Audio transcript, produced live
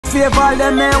Favor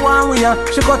them me one way,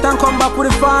 she cut and come back with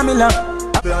the formula.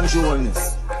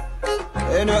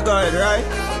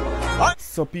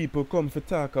 So people come to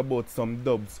talk about some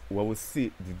dubs what we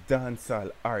see the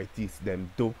dancehall artists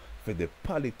them do for the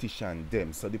politician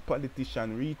them. So the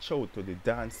politician reach out to the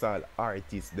dancehall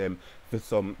artists them for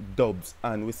some dubs,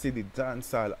 and we see the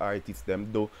dancehall artists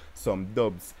them do some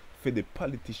dubs for the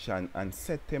politician on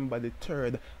September the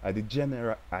 3rd at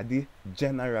the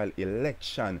general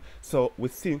election. So we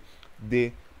see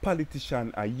the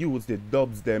politician use the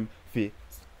dubs them for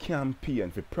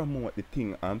campaign, for promote the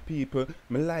thing, and people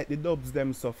me like the dubs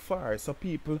them so far. So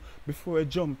people, before I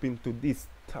jump into this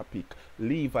topic,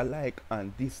 leave a like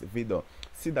on this video,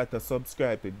 see that you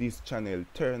subscribe to this channel,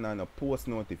 turn on a post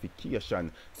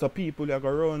notification, so people are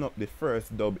gonna run up the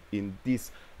first dub in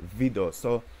this video.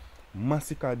 So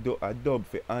Masicka do a dub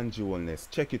for Andrew Wellness.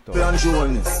 Check it out. Andrew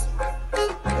Wellness.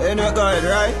 Ain't no good,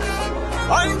 right?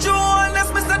 Andrew Wellness,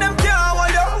 Mr. Them can't hold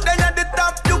you. Then at the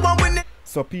top, you want win it.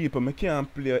 So people, I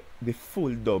can't play the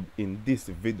full dub in this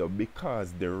video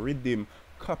because the rhythm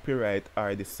copyright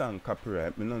or the song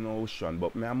copyright, I don't know which one,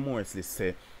 but I mostly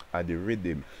say the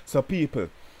rhythm. So people,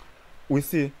 we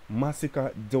see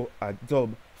Masicka do a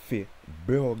dub for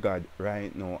Bro God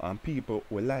right now, and people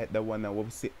will like the one that we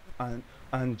see and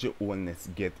Andrew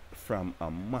Wellness get from a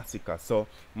Masicka. So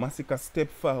Masicka step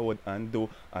forward and do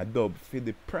a dub for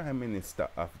the Prime Minister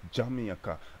of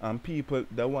Jamaica, and people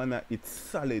the one that it's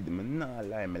solid, me nah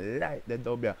lie, me like the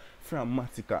dub here from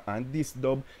Masicka, and this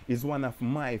dub is one of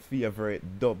my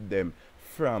favorite dub them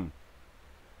from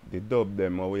the dub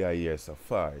them we are here so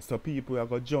far. So people are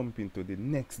gonna jump into the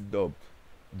next dub,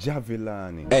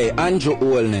 Javilani. Hey, Andrew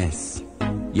Wellness,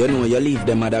 you know you leave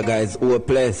them other guys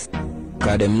hopeless,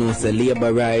 cause them know say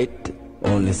labor right,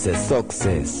 only say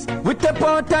success. With the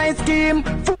part-time scheme.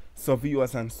 So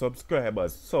viewers and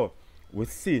subscribers, so we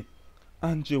see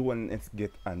Andrew Wellness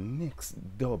get a next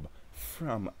dub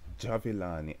from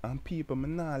Javilani, and people, me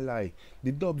nah lie,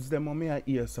 the dubs them me I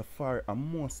hear so far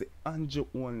and mostly Andrew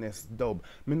Wellness dub.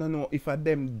 Me no know if a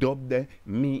them dub them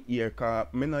me hear, cause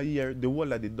me no hear the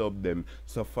whole of the dub them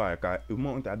so far, cause the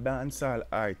amount of dancehall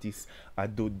artists I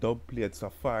do dub plate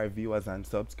so far, viewers and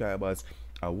subscribers,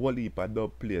 a whole heap of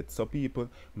dub plate. So people,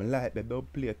 me like the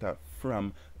dub plate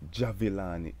from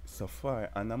Javilani so far,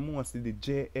 and I'm mostly the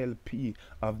JLp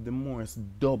of the most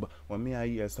dub when me I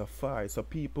hear so far. So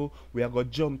people, we are gonna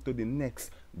jump to the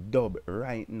next dub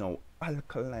right now,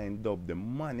 Alkaline dub, the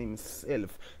man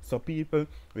himself. So people,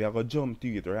 we are gonna jump to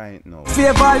it right now.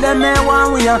 Favor them me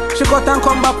one way, she cut and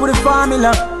come back with the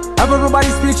formula. Have everybody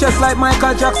speechless like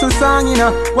Michael Jackson song, you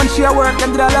know. When she a work,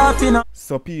 them did a laugh, you know.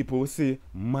 So people, we see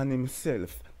man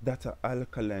himself, that a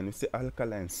Alkaline, we see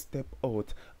Alkaline step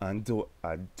out and do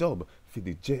a dub for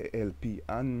the JLp,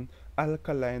 and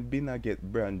Alkaline been a get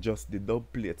brand just the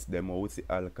dub plates them we see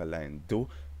Alkaline do,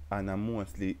 and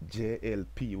mostly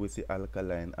JLp we see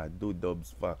Alkaline I do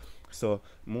dubs for. So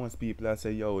most people are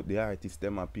say, yo, the artists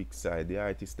them a pick side, the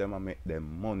artists them a make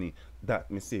them money.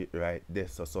 That me say right there.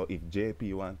 So if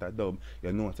JP want a dub,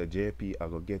 you know that JP I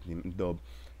go get him dub.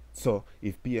 So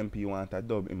if PNP want a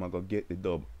dub, him I go get the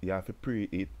dub. You have to pre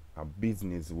it a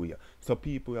business way. So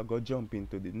people are gonna jump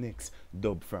into the next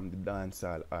dub from the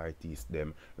dancehall artists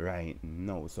them right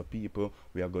now. So people,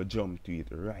 we are gonna jump to it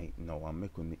right now and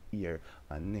make me hear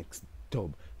a next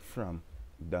dub from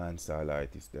dancehall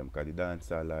artists them, cause the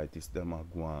dancehall artists them are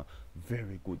going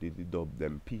very good with the dub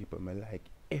them. People, me like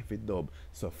every dub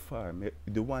so far.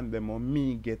 The one them on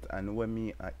me get and when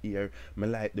me I hear, me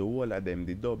like the whole of them.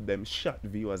 The dub them shot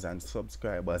viewers and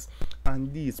subscribers,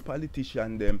 and these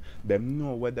politicians them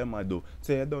know what them a do.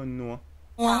 So you don't know.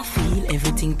 I feel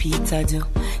everything Peter do.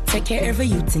 Take care every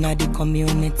youth in the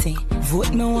community.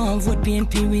 Vote me one, vote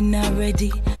PNP, we not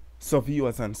ready. So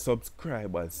viewers and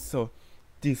subscribers, so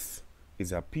this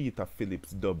is a Peter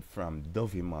Phillips dub from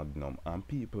Dovey Magnum, and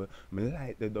people, me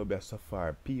like the dub so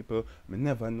far. People, me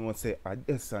never know say a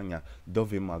desanya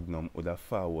Dovey Magnum would have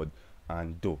forward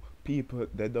and do. People,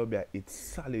 the dub it's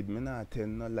solid. Me not tell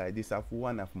no lie. This is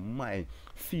one of my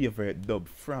favorite dub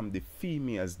from the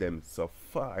females them so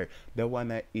far. The one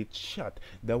that it shot,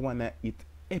 the one that it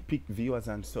epic viewers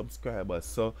and subscribers.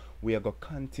 So we are gonna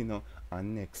continue our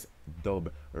next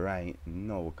dub right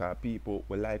now, cause people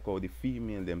will like how the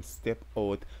female them step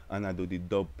out and I do the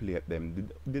dub plate them.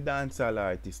 The dancehall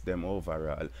artists them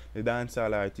overall, the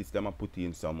dancehall artists them are put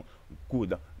in some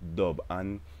good dub,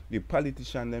 and the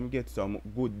politician them get some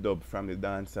good dub from the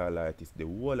dancehall artists. The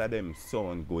whole of them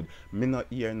sound good. Me not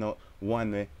hear no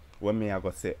one way when me I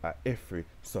go say every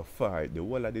so far, the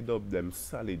whole of the dub them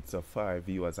solid so far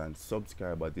viewers and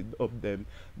subscribers, the dub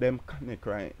them connect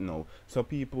right now. So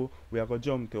people, we are gonna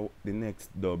jump to the next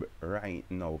dub right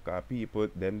now, cause people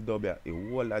them dub the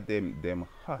whole of them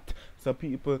hot. So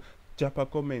people, drop a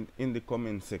comment in the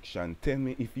comment section. Tell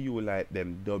me if you like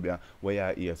them dub where you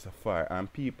are here so far.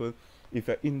 And people, if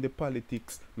you're in the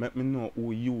politics, let me know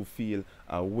who you feel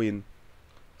a win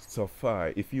so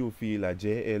far. If you feel a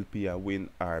JLP a win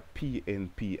or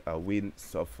PNP a win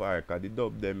so far, cause the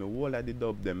dub them, all of the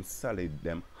dub them solid,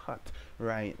 them hot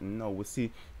right now. We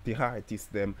see the artists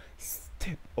them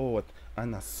step out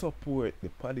and support the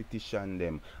politician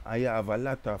them. I have a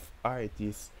lot of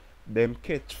artists them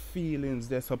catch feelings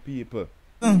there, so people.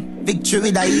 Victory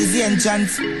with a easy enchant.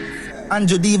 And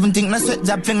you even think na sweat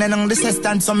job thing on the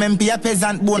assistant. Some MP a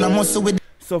peasant born a muscle with.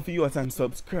 So viewers and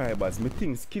subscribers, me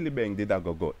think Skillibeng did a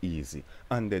go easy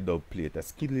and the dub plate.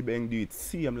 Skillibeng do it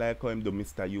same like how him do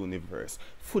Mr. Universe.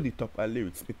 Fully top of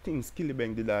lyrics. Me think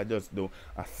Skillibeng did a just do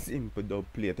a simple dub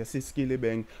plate. I see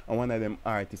Skillibeng and one of them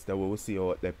artists that we will see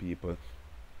out there people.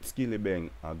 Skillibeng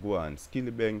a go on.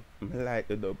 Skillibeng, me like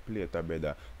the dub plate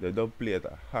better. The dub plate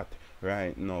hot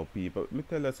right now people. Me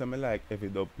tell us I like every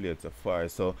dub plate so far.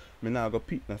 So me now go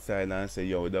pick the side and say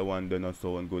yo the one don't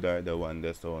sound good or the one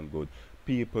that sound good.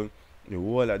 People, the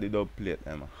whole of the dub plate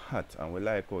them hot, and we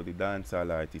like how the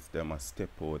dancehall artists them a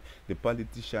step out. The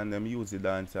politician them use the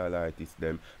dancehall artists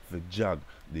them for jog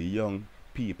the young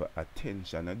people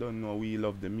attention. I don't know, we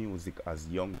love the music as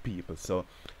young people. So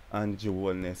Andrew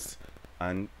Wellness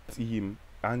and team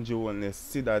Andrew Wellness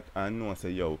see that and know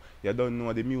say yo, you don't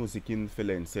know the music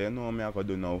influence. So you know me I go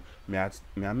do now. Me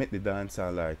I make the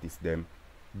dancehall artists them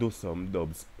do some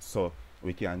dubs so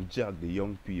we can jog the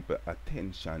young people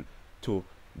attention to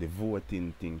the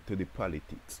voting thing, to the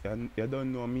politics. And you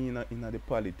don't know me in the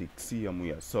politics same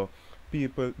way. So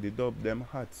people, the dub them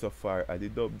hot so far, and the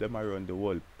dub them around the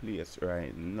whole place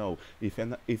right now. If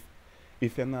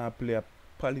you not play a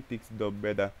politics dub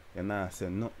better, you not say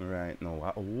nothing right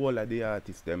now. A whole of the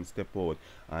artists them step out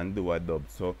and do a dub.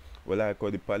 So we like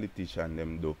how the politician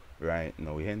them do right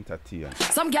now. We entertain.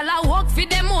 Some gyal a work for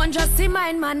them own, just see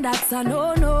mine man, that's a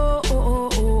no.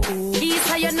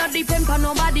 East you not depend on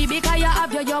nobody because you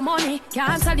have your money.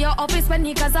 Can't sell your office when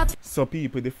you cause up. So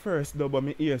people, the first dub of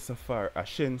me hear so far, a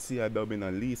Shenseea dub in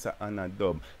a Lisa and a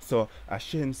dub. So a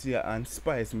Shenseea and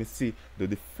Spice me see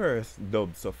the first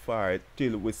dub so far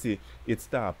till we see it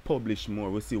start publish more.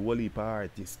 We see whole heap of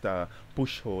artists start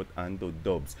push out and do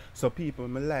dubs. So people,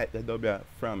 me like the dub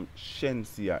from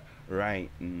Shenseea right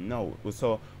now.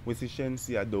 So we see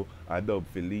Shenseea do a dub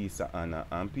for Lisa Anna,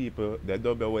 and people, the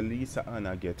dub where Lisa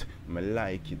Anna get, me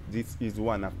like it. This is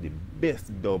one of the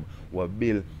best dub we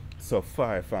build so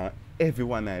far from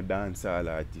everyone I dancehall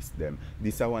artists them.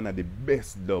 This is one of the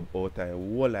best dub out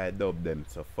of all I dub them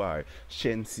so far.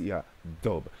 Shenseea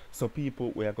dub. So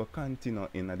people, we are going to continue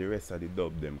in the rest of the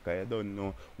dub them, because I don't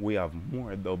know, we have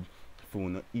more dub for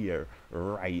here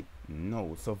right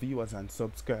now. So viewers and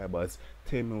subscribers,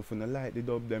 tell me if you like the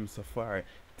dub them so far.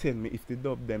 Tell me if the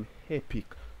dub them epic.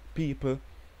 People,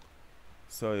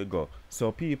 so you go.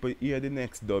 So people, hear the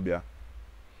next dub ya.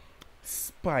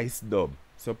 Spice dub.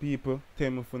 So people, tell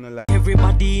me if you like.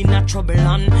 Everybody in a trouble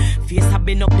and face have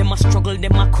been up, them a struggle,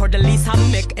 them a cuddle,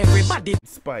 and make everybody.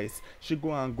 Spice, she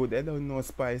go on good. I don't know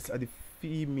Spice are the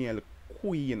female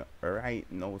queen right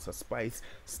now. So Spice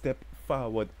step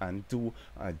forward and do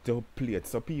a dub plate.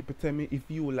 So people, tell me if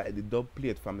you like the dub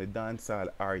plate from the dancehall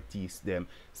artists them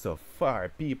so far.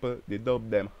 People, the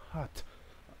dub them hot.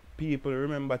 People,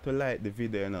 remember to like the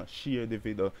video, you know, share the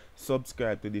video,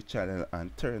 subscribe to the channel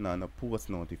and turn on the post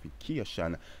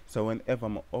notification so whenever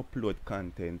I upload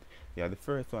content, you're the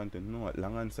first one to know it.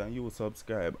 Long and you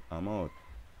subscribe, I'm out.